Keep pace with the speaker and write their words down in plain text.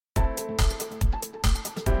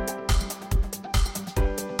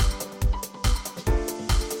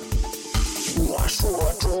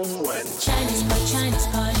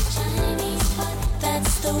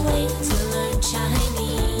the way to learn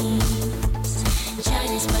Chinese.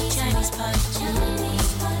 ChinesePod, ChinesePod,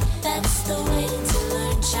 ChinesePod. That's the way to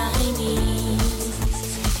learn Chinese.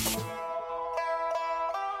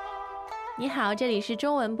 你好，这里是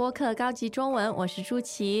中文播客高级中文，我是舒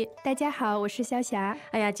淇。大家好，我是萧霞。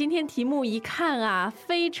哎呀，今天题目一看啊，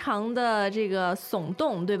非常的这个耸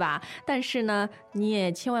动，对吧？但是呢，你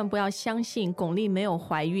也千万不要相信巩俐没有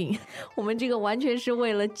怀孕，我们这个完全是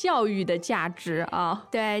为了教育的价值啊。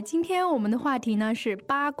对，今天我们的话题呢是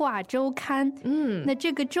八卦周刊。那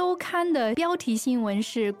这个周刊的标题新闻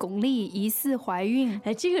是巩俐疑似怀孕。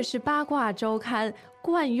哎，这个是八卦周刊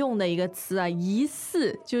惯用的一个词啊，疑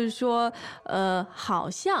似就是说好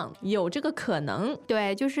像有这个可能。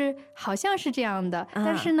对，就是好像是这样的，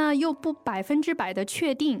但是呢又不100%的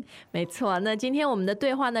确定。没错，那今天我们的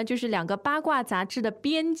对话呢就是两个八卦杂志的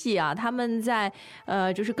编辑啊，他们在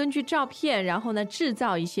就是根据照片然后呢制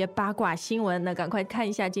造一些八卦新闻。那赶快看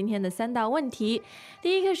一下今天的3道问题。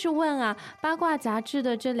第一个是问啊，八卦杂志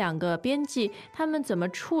的这两个编辑他们怎么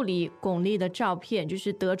处理巩俐的照片，就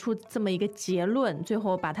是得出这么一个结论，最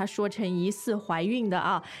后把它说成疑似怀孕的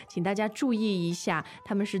啊，请大家注意一下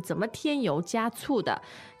他们是怎么添油加醋的。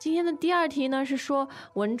今天的第二题呢是说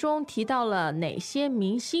文中提到了哪些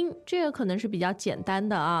明星，这个可能是比较简单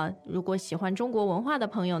的啊，如果喜欢中国文化的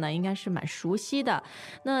朋友呢应该是蛮熟悉的。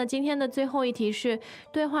那今天的最后一题是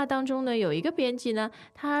对话当中呢有一个编辑呢，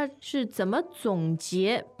他是怎么总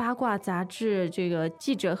结八卦杂志这个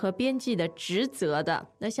记者和编辑的职责的。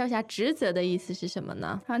那萧霞，职责的意思是什么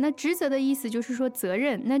呢？好，那职责的意思就是说责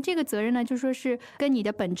任，那这个责任呢就说是跟你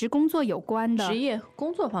的本职工作有关的，职业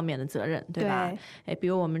工作方面的责任，对吧？对。哎，比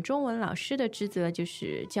如我们中文老师的职责就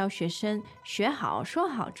是教学生学好说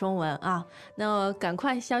好中文啊。那赶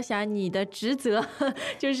快萧霞，你的职责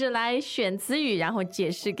就是来选词语，然后解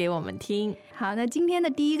释给我们听。好，那今天的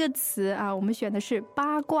第一个词啊，我们选的是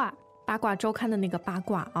八卦。八卦周刊的那个八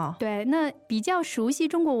卦啊，对，那比较熟悉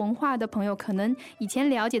中国文化的朋友，可能以前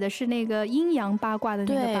了解的是那个阴阳八卦的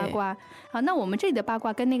那个八卦。好，那我们这里的八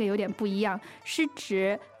卦跟那个有点不一样，是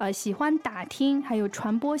指喜欢打听还有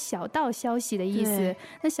传播小道消息的意思。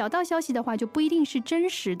那小道消息的话，就不一定是真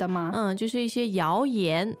实的嘛，就是一些谣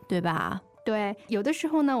言，对吧？对，有的时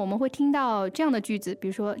候呢我们会听到这样的句子，比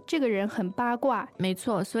如说这个人很八卦。没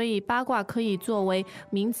错，所以八卦可以作为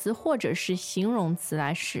名词或者是形容词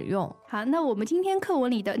来使用。好，那我们今天课文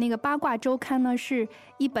里的那个八卦周刊呢，是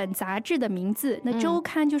一本杂志的名字。那周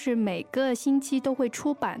刊就是每个星期都会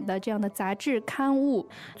出版的这样的杂志刊物。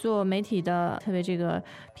做媒体的，特别这个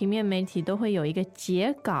平面媒体都会有一个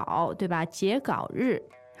截稿，对吧？截稿日。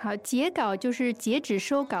好，截稿就是截止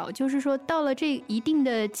收稿，就是说到了这一定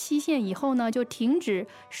的期限以后呢，就停止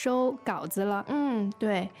收稿子了。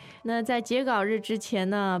对。那在截稿日之前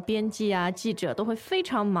呢，编辑啊、记者都会非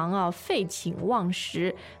常忙啊，废寝忘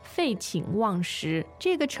食。废寝忘食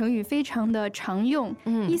这个成语非常的常用，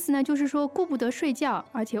意思呢就是说顾不得睡觉，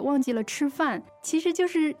而且忘记了吃饭。其实就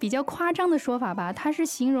是比较夸张的说法吧，它是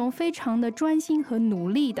形容非常的专心和努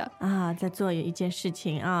力的啊，在做一件事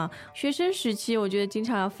情啊。学生时期我觉得经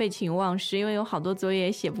常要废寝忘食，因为有好多作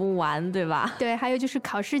业写不完，对吧？对，还有就是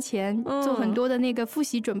考试前做很多的那个复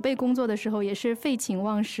习准备工作的时候也是废寝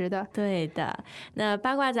忘食的。对的。那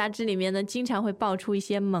八卦杂志里面呢经常会爆出一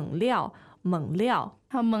些猛料。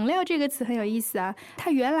好，猛料这个词很有意思啊，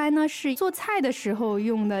它原来呢是做菜的时候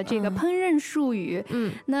用的这个烹饪术语。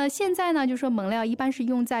那现在呢就说猛料一般是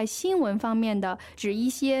用在新闻方面的，指一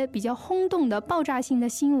些比较轰动的爆炸性的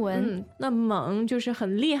新闻。那猛就是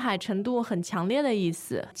很厉害，程度很强烈的意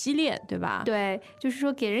思，激烈，对吧？对，就是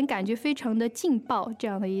说给人感觉非常的劲爆这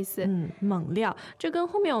样的意思。猛料，这跟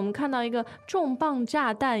后面我们看到一个重磅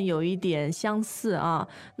炸弹有一点相似啊。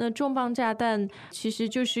那重磅炸弹其实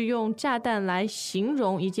就是用炸弹来形容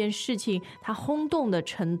一件事情它轰动的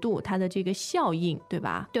程度，它的这个效应，对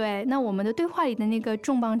吧？对，那我们的对话里的那个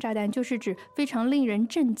重磅炸弹就是指非常令人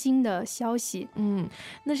震惊的消息。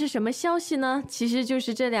那是什么消息呢？其实就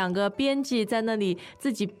是这两个编辑在那里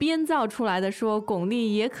自己编造出来的，说巩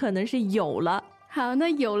俐也可能是有了。好，那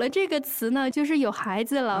有了这个词呢，就是有孩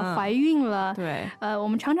子了，怀孕了。对，我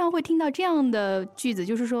们常常会听到这样的句子，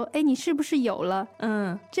就是说，哎，你是不是有了？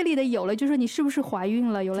这里的有了，就是说你是不是怀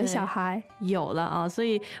孕了，有了小孩，有了啊，所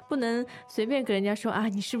以不能随便跟人家说啊，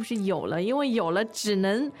你是不是有了？因为有了只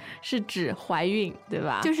能是指怀孕，对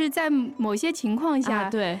吧？就是在某些情况下，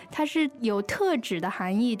对，它是有特指的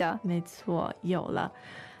含义的。没错，有了。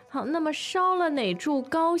好，那么烧了哪柱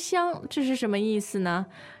高香，这是什么意思呢？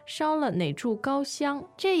烧了哪柱高香。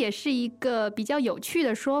这也是一个比较有趣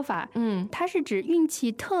的说法。它是指运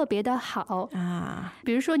气特别的好啊。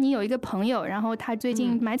比如说你有一个朋友，然后他最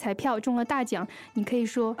近买彩票中了大奖，你可以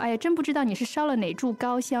说，哎呀，真不知道你是烧了哪柱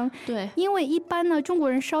高香。对，因为一般呢，中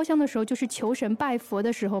国人烧香的时候就是求神拜佛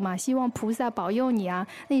的时候嘛，希望菩萨保佑你啊。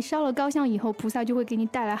那你烧了高香以后，菩萨就会给你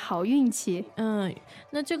带来好运气。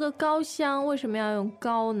那这个高香为什么要用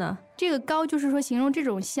高呢？这个高就是说形容这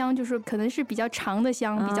种香，就是可能是比较长的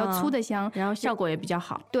香，比较粗的香，然后效果也比较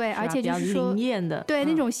好。对，而且就是说比较灵验的。对，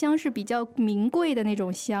那种香是比较名贵的那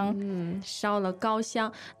种香。烧了高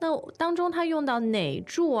香，那当中它用到哪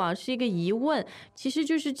柱啊，是一个疑问。其实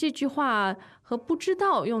就是这句话和不知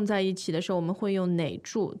道用在一起的时候，我们会用哪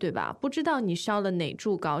柱，对吧？不知道你烧了哪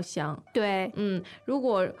柱高香。对，如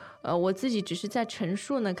果我自己只是在陈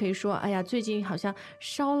述呢，可以说，哎呀，最近好像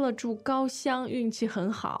烧了柱高香，运气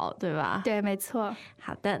很好，对吧？对，没错。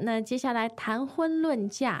好的，那接下来谈婚论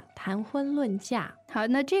嫁，谈婚论嫁。好，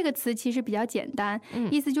那这个词其实比较简单，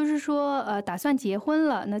意思就是说，打算结婚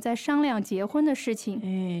了，那在商量结婚的事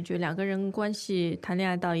情。就两个人关系谈恋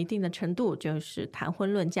爱到一定的程度，就是谈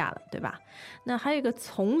婚论嫁了，对吧？那还有一个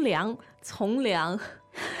从良，从良。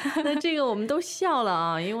那这个我们都笑了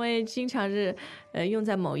啊，因为经常是用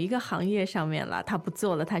在某一个行业上面了，他不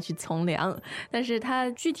做了，他去从良。但是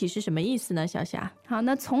它具体是什么意思呢，小霞？好，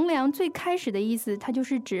那从良最开始的意思，它就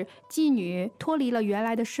是指妓女脱离了原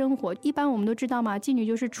来的生活。一般我们都知道嘛，妓女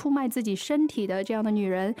就是出卖自己身体的这样的女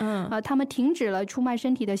人。她们停止了出卖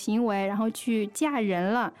身体的行为，然后去嫁人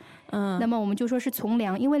了。那么我们就说是从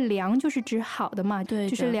良，因为良就是指好的嘛，对，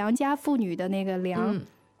就是良家妇女的那个良。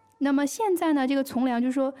那么现在呢，这个从良就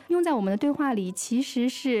是说用在我们的对话里，其实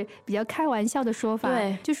是比较开玩笑的说法。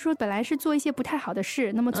对，就是说本来是做一些不太好的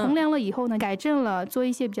事，那么从良了以后呢，改正了，做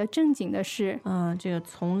一些比较正经的事。这个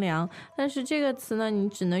从良，但是这个词呢，你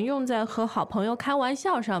只能用在和好朋友开玩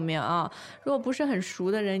笑上面啊。如果不是很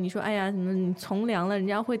熟的人，你说哎呀，你从良了，人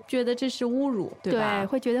家会觉得这是侮辱，对吧？对，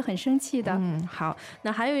会觉得很生气的。好，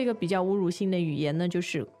那还有一个比较侮辱性的语言呢，就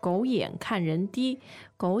是狗眼看人低，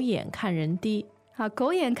狗眼看人低。好，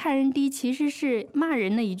狗眼看人低其实是骂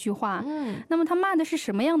人的一句话。那么他骂的是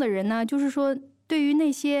什么样的人呢？就是说对于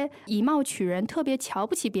那些以貌取人、特别瞧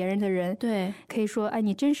不起别人的人，对，可以说，哎，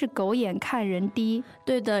你真是狗眼看人低。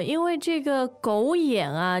对的，因为这个狗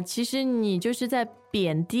眼啊，其实你就是在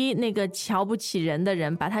贬低那个瞧不起人的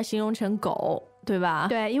人，把它形容成狗。对吧？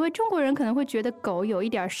对，因为中国人可能会觉得狗有一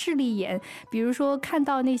点势利眼，比如说看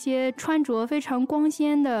到那些穿着非常光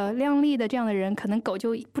鲜的、亮丽的这样的人，可能狗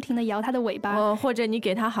就不停地摇它的尾巴。或者你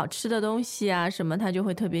给它好吃的东西啊什么，它就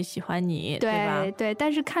会特别喜欢你，对吧？对，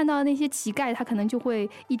但是看到那些乞丐，它可能就会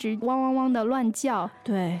一直汪汪汪的乱叫。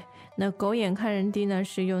对。那狗眼看人低呢，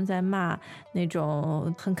是用在骂那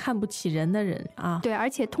种很看不起人的人啊。对，而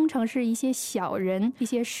且通常是一些小人，一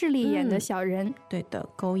些势利眼的小人。对的，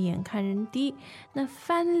狗眼看人低。那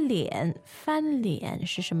翻脸，翻脸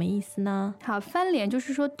是什么意思呢？好，翻脸就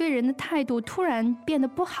是说对人的态度突然变得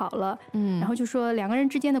不好了，然后就说两个人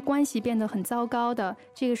之间的关系变得很糟糕的，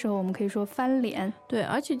这个时候我们可以说翻脸。对，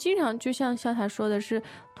而且经常就像笑塔说的是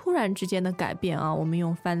突然之间的改变啊，我们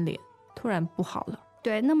用翻脸，突然不好了。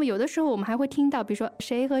对，那么有的时候我们还会听到，比如说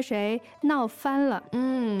谁和谁闹翻了，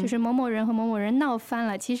就是某某人和某某人闹翻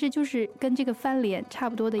了，其实就是跟这个翻脸差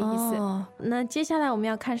不多的意思。那接下来我们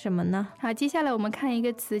要看什么呢？好，接下来我们看一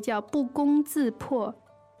个词叫不攻自破。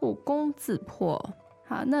不攻自破。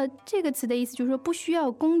好，那这个词的意思就是说不需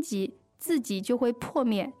要攻击，自己就会破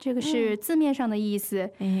灭，这个是字面上的意思。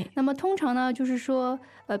那么通常呢，就是说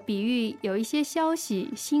比喻有一些消息、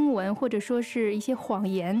新闻，或者说是一些谎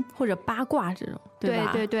言或者八卦这种，对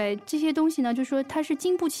吧？对，这些东西呢，就是说它是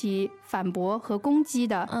经不起反驳和攻击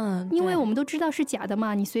的。因为我们都知道是假的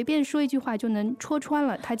嘛，你随便说一句话就能戳穿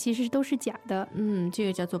了，它其实都是假的。这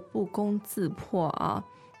个叫做不攻自破啊。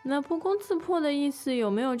那不攻自破的意思有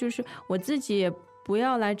没有就是我自己也不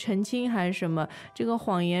要来澄清还是什么？这个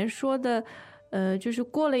谎言说的就是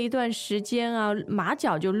过了一段时间啊，马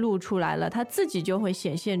脚就露出来了，他自己就会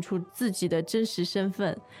显现出自己的真实身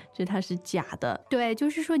份，这他是假的。对，就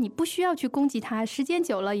是说你不需要去攻击他，时间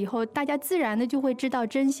久了以后，大家自然的就会知道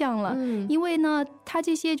真相了。因为呢，他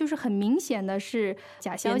这些就是很明显的是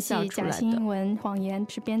假消息、假新闻、谎言，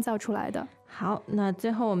是编造出来的。好，那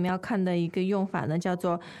最后我们要看的一个用法呢，叫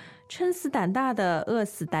做撑死胆大的，饿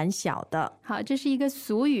死胆小的。好，这是一个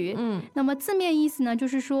俗语。那么字面意思呢，就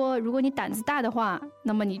是说如果你胆子大的话，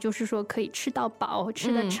那么你就是说可以吃到饱，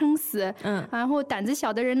吃得撑死。然后胆子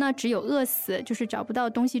小的人呢，只有饿死，就是找不到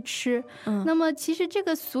东西吃。那么其实这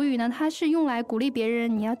个俗语呢，它是用来鼓励别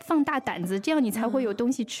人你要放大胆子，这样你才会有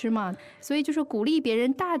东西吃嘛。所以就是鼓励别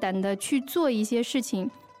人大胆的去做一些事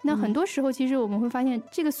情。那很多时候，其实我们会发现，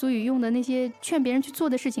这个俗语用的那些劝别人去做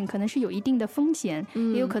的事情，可能是有一定的风险，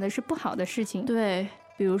也有可能是不好的事情。对，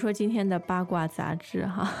比如说今天的八卦杂志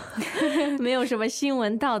哈，没有什么新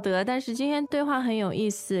闻道德，但是今天对话很有意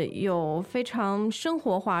思，有非常生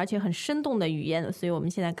活化而且很生动的语言，所以我们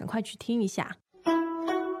现在赶快去听一下。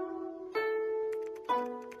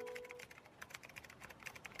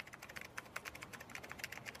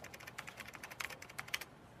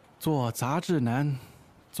做杂志难，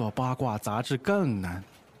做八卦杂志更难。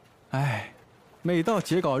哎，每到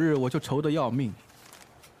截稿日我就愁得要命。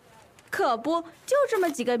可不，就这么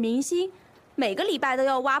几个明星，每个礼拜都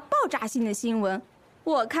要挖爆炸性的新闻。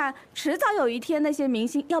我看迟早有一天，那些明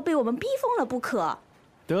星要被我们逼疯了不可。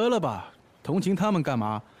得了吧，同情他们干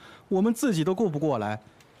嘛？我们自己都顾不过来。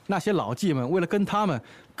那些老纪们为了跟他们，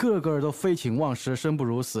个个都废寝忘食，生不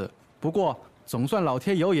如死。不过总算老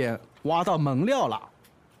天有眼，挖到猛料了。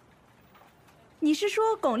你是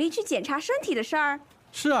说巩俐去检查身体的事儿？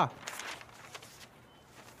是啊，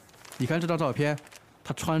你看这张照片，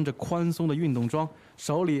她穿着宽松的运动装，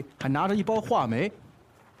手里还拿着一包话梅。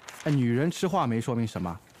哎，女人吃话梅说明什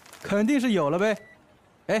么？肯定是有了呗。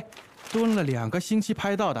哎，蹲了2个星期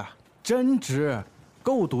拍到的，真值，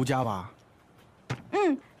够独家吧？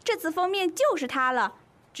这次封面就是她了，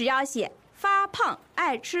只要写发胖、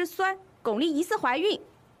爱吃酸，巩俐疑似怀孕，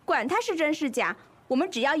管它是真是假。我们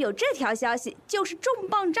只要有这条消息，就是重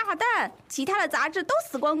磅炸弹，其他的杂志都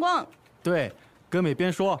死光光。对，跟美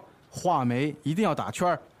编说，话梅一定要打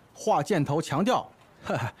圈，画箭头强调。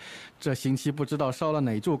呵呵，这星期不知道烧了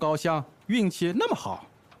哪柱高香，运气那么好。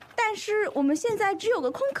但是我们现在只有个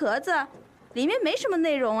空壳子，里面没什么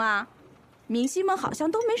内容啊。明星们好像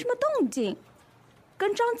都没什么动静，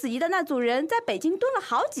跟章子怡的那组人在北京蹲了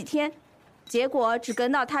好几天，结果只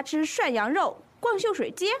跟到他吃涮羊肉、逛秀水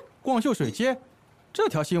街。逛秀水街？这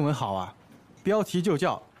条新闻好啊，标题就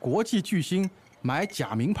叫国际巨星买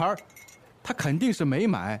假名牌，他肯定是没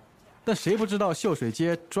买，但谁不知道秀水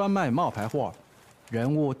街专卖冒牌货，人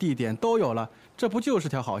物地点都有了，这不就是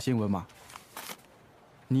条好新闻吗？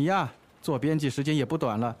你呀，做编辑时间也不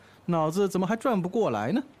短了，脑子怎么还转不过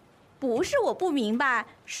来呢？不是我不明白，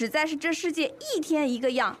实在是这世界一天一个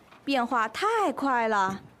样，变化太快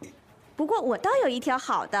了。不过我倒有一条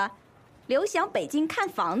好的，刘翔北京看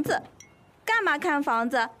房子。干嘛看房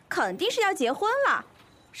子？肯定是要结婚了。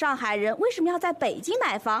上海人为什么要在北京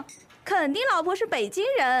买房？肯定老婆是北京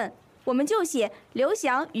人。我们就写刘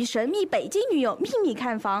翔与神秘北京女友秘密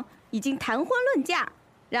看房，已经谈婚论嫁，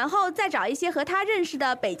然后再找一些和他认识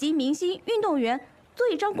的北京明星、运动员做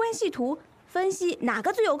一张关系图，分析哪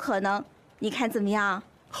个最有可能。你看怎么样？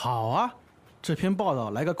好啊，这篇报道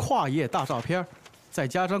来个跨页大照片，再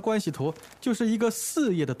加张关系图，就是一个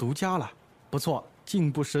4页的独家了。不错，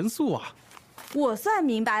进步神速啊！我算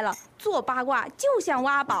明白了，做八卦就像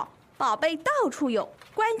挖宝，宝贝到处有，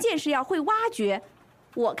关键是要会挖掘。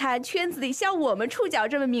我看圈子里像我们触角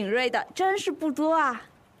这么敏锐的真是不多啊。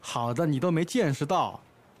好的，你都没见识到，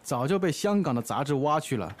早就被香港的杂志挖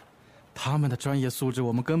去了，他们的专业素质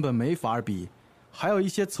我们根本没法比，还有一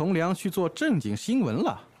些从良去做正经新闻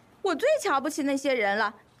了。我最瞧不起那些人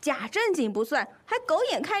了，假正经不算，还狗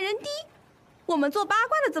眼看人低。我们做八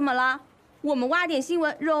卦的怎么了？我们挖点新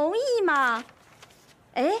闻容易吗？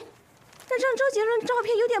哎，那张周杰伦照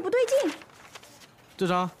片有点不对劲。这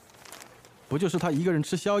张不就是他一个人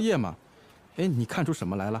吃宵夜吗？哎，你看出什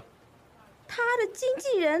么来了？他的经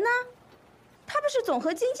纪人呢？他不是总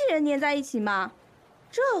和经纪人粘在一起吗？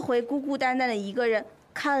这回孤孤单单的一个人，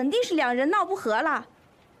肯定是2人闹不和了。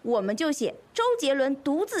我们就写周杰伦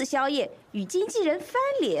独自宵夜与经纪人翻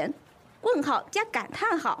脸，问号加感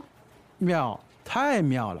叹号。妙，太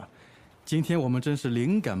妙了！今天我们真是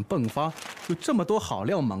灵感迸发，有这么多好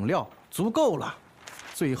料猛料，足够了。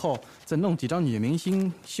最后再弄几张女明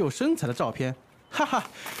星秀身材的照片，哈哈，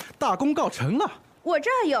大功告成了。我这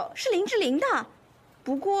儿有，是林志玲的，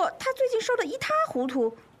不过她最近瘦得一塌糊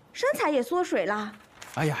涂，身材也缩水了。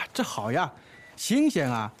哎呀，这好呀，新鲜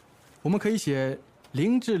啊！我们可以写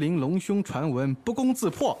林志玲隆胸传闻不攻自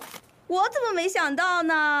破。我怎么没想到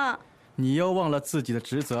呢？你又忘了自己的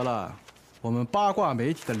职责了。我们八卦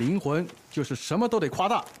媒体的灵魂就是什么都得夸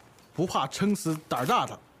大，不怕撑死胆大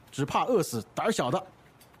的，只怕饿死胆小的。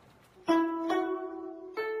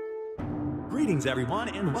Greetings, everyone,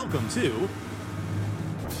 and welcome to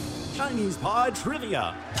ChinesePod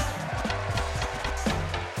Trivia.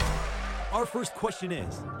 Our first question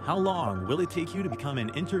is, how long will it take you to become an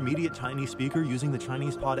intermediate Chinese speaker using the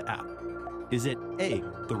ChinesePod app? Is it A,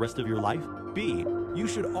 the rest of your life? B, you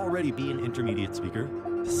should already be an intermediate speaker?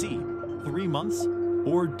 C, 3 months?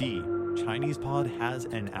 Or D, ChinesePod has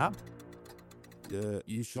an app?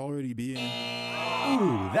 You should already be in.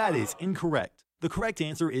 Ooh, that is incorrect. The correct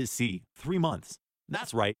answer is C, 3 months.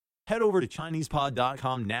 That's right. Head over to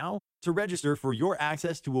ChinesePod.com now to register for your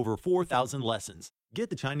access to over 4,000 lessons. Get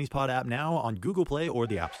the ChinesePod app now on Google Play or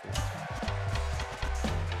the App Store.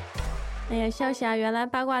 哎呀，笑笑，原来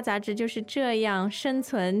八卦杂志就是这样生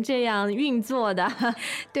存、这样运作的。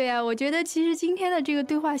对啊，我觉得其实今天的这个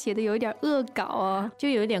对话写的有一点恶搞哦，就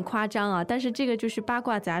有一点夸张啊。但是这个就是八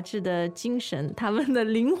卦杂志的精神，他们的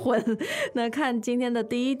灵魂。那看今天的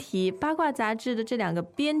第一题，八卦杂志的这两个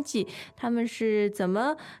编辑，他们是怎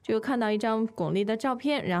么就看到一张巩俐的照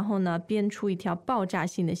片，然后呢编出一条爆炸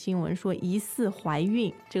性的新闻，说疑似怀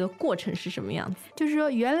孕，这个过程是什么样子？就是说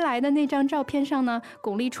原来的那张照片上呢，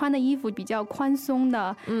巩俐穿的衣服比较宽松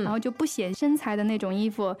的，然后就不显身材的那种衣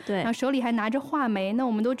服，对，然后手里还拿着话梅。那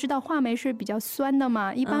我们都知道话梅是比较酸的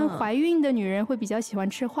嘛，一般怀孕的女人会比较喜欢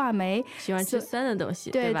吃话梅，喜欢吃酸的东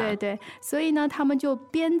西，对吧？对对，所以呢，他们就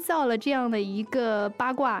编造了这样的一个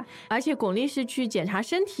八卦。而且巩俐是去检查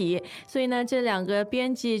身体，所以呢，这两个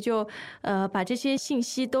编辑就把这些信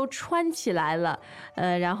息都串起来了，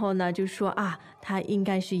然后呢就说啊，他应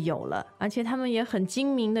该是有了，而且他们也很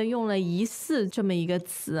精明的用了疑似这么一个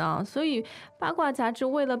词啊，所以八卦杂志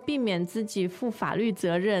为了避免自己负法律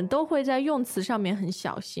责任，都会在用词上面很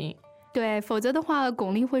小心。对，否则的话，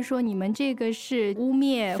巩俐会说你们这个是污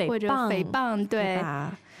蔑或者诽谤，对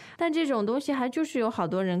吧？但这种东西还就是有好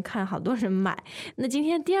多人看，好多人买。那今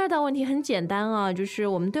天第二道问题很简单啊，就是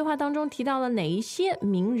我们对话当中提到了哪一些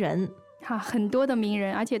名人？很多的名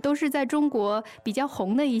人，而且都是在中国比较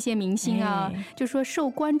红的一些明星啊，就说受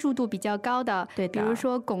关注度比较高的，对的，比如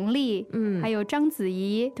说巩俐，还有章子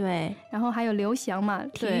怡，对，然后还有刘翔嘛，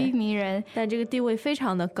体育名人，但这个地位非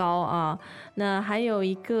常的高啊。那还有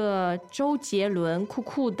一个周杰伦，酷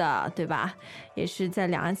酷的，对吧？也是在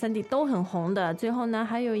两岸三地都很红的。最后呢，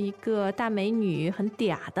还有一个大美女，很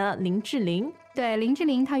嗲的林志玲。对，林志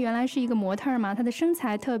玲她原来是一个模特嘛，她的身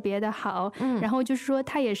材特别的好，然后就是说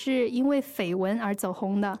她也是因为绯闻而走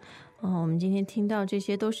红的。我们今天听到这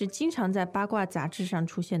些都是经常在八卦杂志上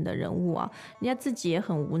出现的人物啊，人家自己也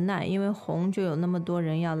很无奈，因为红就有那么多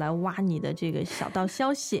人要来挖你的这个小道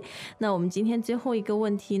消息。那我们今天最后一个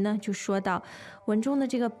问题呢，就说到文中的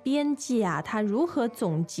这个编辑啊，他如何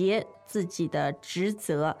总结自己的职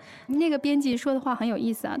责？那个编辑说的话很有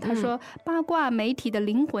意思啊，他说八卦媒体的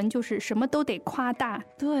灵魂就是什么都得夸大。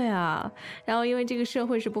对啊，然后因为这个社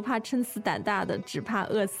会是不怕撑死胆大的，只怕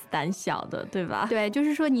饿死胆小的，对吧？对，就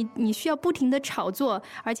是说你需要不停的炒作，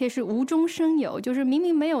而且是无中生有，就是明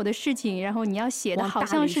明没有的事情，然后你要写的好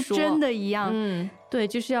像是真的一样。对，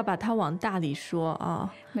就是要把它往大里说啊。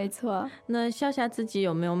没错。那笑笑自己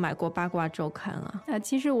有没有买过八卦周刊啊？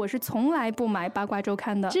其实我是从来不买八卦周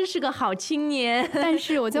刊的，真是个好青年。但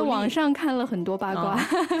是我在网上看了很多八卦。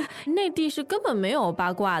内地是根本没有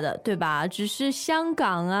八卦的，对吧？只是香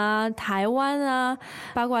港啊、台湾啊，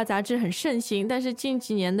八卦杂志很盛行。但是近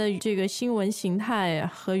几年的这个新闻形态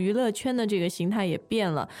和娱乐圈的这个形态也变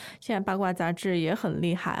了，现在八卦杂志也很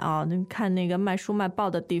厉害啊。看那个卖书卖报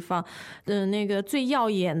的地方，那个最耀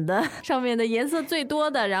眼的，上面的颜色最多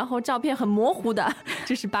的，然后照片很模糊的，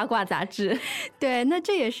就是八卦杂志。对，那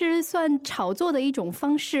这也是算炒作的一种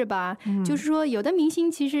方式吧。就是说有的明星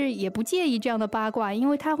其实也不介意这样的八卦，因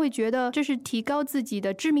为他会觉得这是提高自己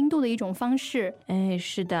的知名度的一种方式。哎，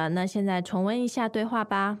是的。那现在重温一下对话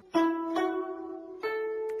吧。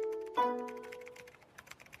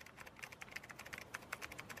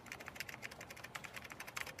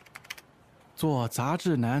做杂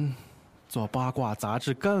志难，做八卦杂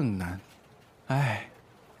志更难。哎，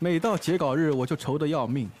每到截稿日我就愁得要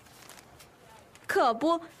命。可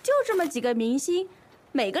不，就这么几个明星，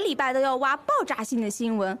每个礼拜都要挖爆炸性的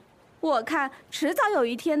新闻。我看迟早有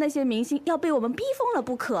一天那些明星要被我们逼疯了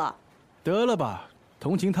不可。得了吧，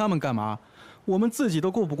同情他们干嘛？我们自己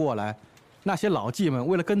都顾不过来。那些老纪们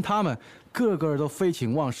为了跟他们，个个都废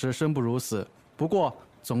寝忘食，生不如死。不过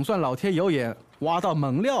总算老天有眼，挖到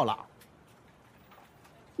猛料了。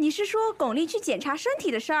你是说巩俐去检查身体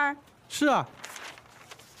的事儿？是啊，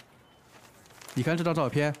你看这张照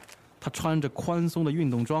片，她穿着宽松的运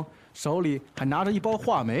动装，手里还拿着一包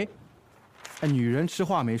话梅。女人吃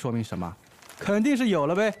话梅说明什么？肯定是有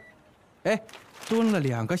了呗。哎，蹲了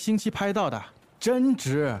2个星期拍到的，真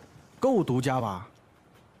值，够独家吧？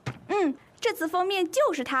这次封面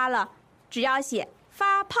就是她了，只要写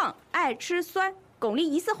发胖、爱吃酸，巩俐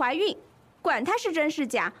疑似怀孕，管它是真是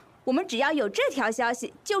假，我们只要有这条消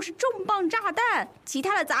息就是重磅炸弹，其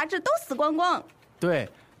他的杂志都死光光。对，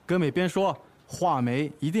跟美编说画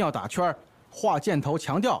眉一定要打圈，画箭头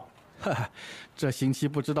强调。这星期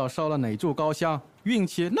不知道烧了哪柱高香，运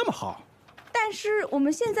气那么好。但是我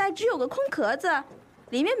们现在只有个空壳子，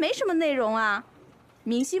里面没什么内容啊。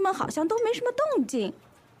明星们好像都没什么动静。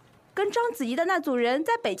跟章子怡的那组人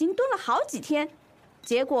在北京蹲了好几天，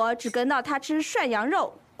结果只跟到他吃涮羊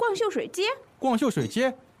肉、逛秀水街。逛秀水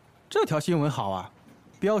街，这条新闻好啊，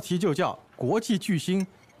标题就叫国际巨星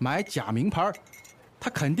买假名牌，他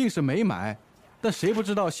肯定是没买，但谁不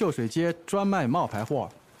知道秀水街专卖冒牌货，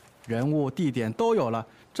人物地点都有了，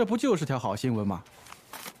这不就是条好新闻吗？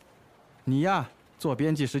你呀，做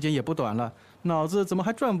编辑时间也不短了，脑子怎么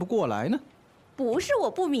还转不过来呢？不是我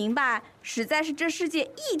不明白，实在是这世界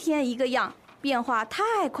一天一个样，变化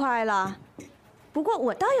太快了。不过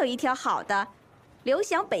我倒有一条好的，刘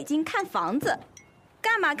翔北京看房子，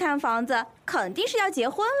干嘛看房子？肯定是要结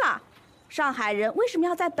婚了。上海人为什么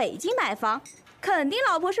要在北京买房？肯定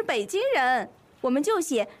老婆是北京人。我们就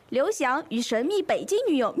写刘翔与神秘北京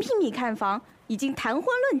女友秘密看房，已经谈婚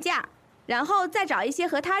论嫁，然后再找一些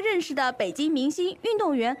和他认识的北京明星、运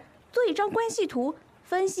动员做一张关系图，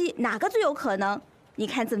分析哪个最有可能。你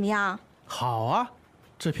看怎么样？好啊，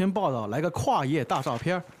这篇报道来个跨页大照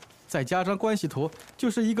片，再加张关系图，就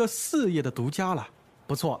是一个4页的独家了。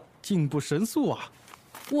不错，进步神速啊！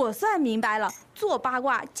我算明白了，做八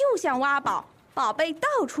卦就像挖宝，宝贝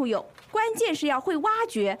到处有，关键是要会挖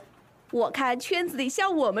掘。我看圈子里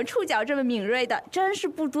像我们触角这么敏锐的真是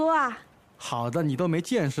不多啊。好的，你都没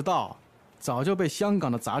见识到，早就被香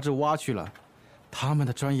港的杂志挖去了。他们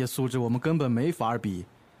的专业素质我们根本没法比，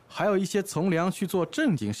还有一些从良去做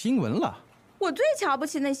正经新闻了。我最瞧不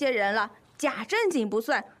起那些人了，假正经不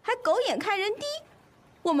算，还狗眼看人低。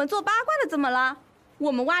我们做八卦的怎么了？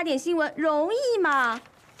我们挖点新闻容易吗？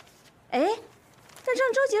哎，但这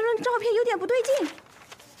张周杰伦照片有点不对劲。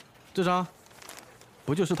这张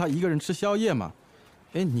不就是他一个人吃宵夜吗？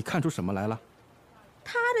哎，你看出什么来了？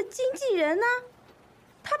他的经纪人呢？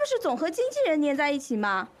他不是总和经纪人黏在一起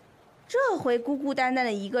吗？这回孤孤单单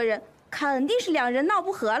的一个人，肯定是两人闹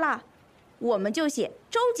不和了。我们就写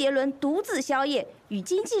周杰伦独自宵夜与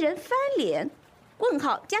经纪人翻脸，问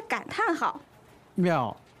号加感叹号。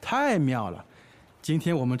妙，太妙了！今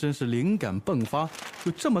天我们真是灵感迸发，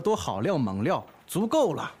有这么多好料猛料，足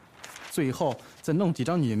够了。最后再弄几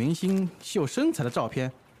张女明星秀身材的照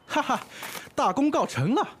片，哈哈，大功告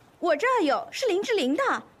成了。我这儿有，是林志玲的，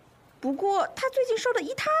不过她最近瘦得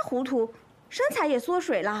一塌糊涂，身材也缩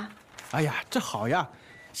水了。哎呀，这好呀，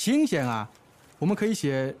新鲜啊！我们可以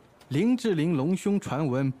写林志玲隆胸传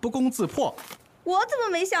闻不攻自破。我怎么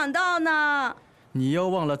没想到呢？你又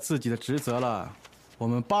忘了自己的职责了。我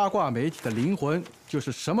们八卦媒体的灵魂就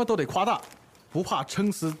是什么都得夸大，不怕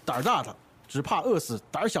撑死胆大的，只怕饿死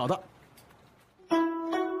胆小的。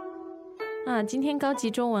今天高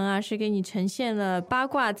级中文啊是给你呈现了八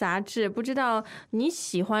卦杂志，不知道你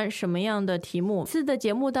喜欢什么样的题目？次的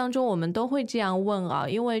节目当中我们都会这样问啊，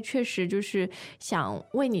因为确实就是想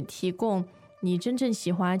为你提供你真正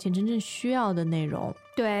喜欢而且真正需要的内容。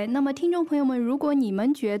对，那么听众朋友们，如果你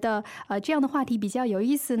们觉得这样的话题比较有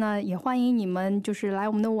意思呢，也欢迎你们就是来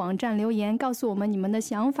我们的网站留言，告诉我们你们的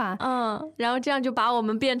想法。然后这样就把我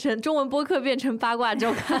们变成中文播客，变成八卦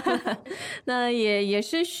周刊。那也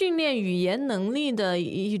是训练语言能力的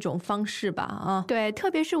一种方式吧啊。对，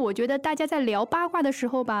特别是我觉得大家在聊八卦的时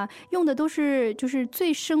候吧，用的都是就是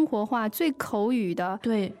最生活化、最口语的。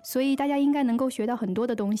对，所以大家应该能够学到很多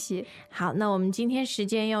的东西。好，那我们今天时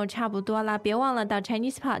间又差不多了，别忘了到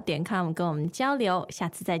ChinesePod.com 跟我们交流，下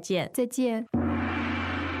次再见。再见。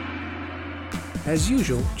As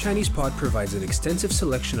usual, ChinesePod provides an extensive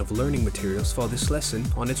selection of learning materials for this lesson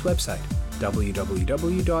on its website,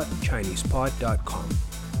 www.chinesepod.com.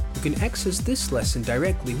 You can access this lesson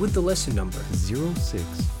directly with the lesson number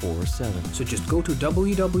 0647. So just go to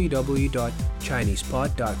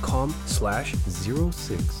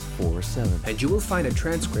www.chinesepod.com/0647 and you will find a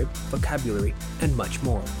transcript, vocabulary, and much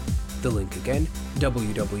more. The link again,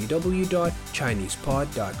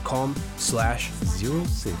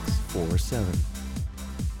 www.chinesepod.com/0647.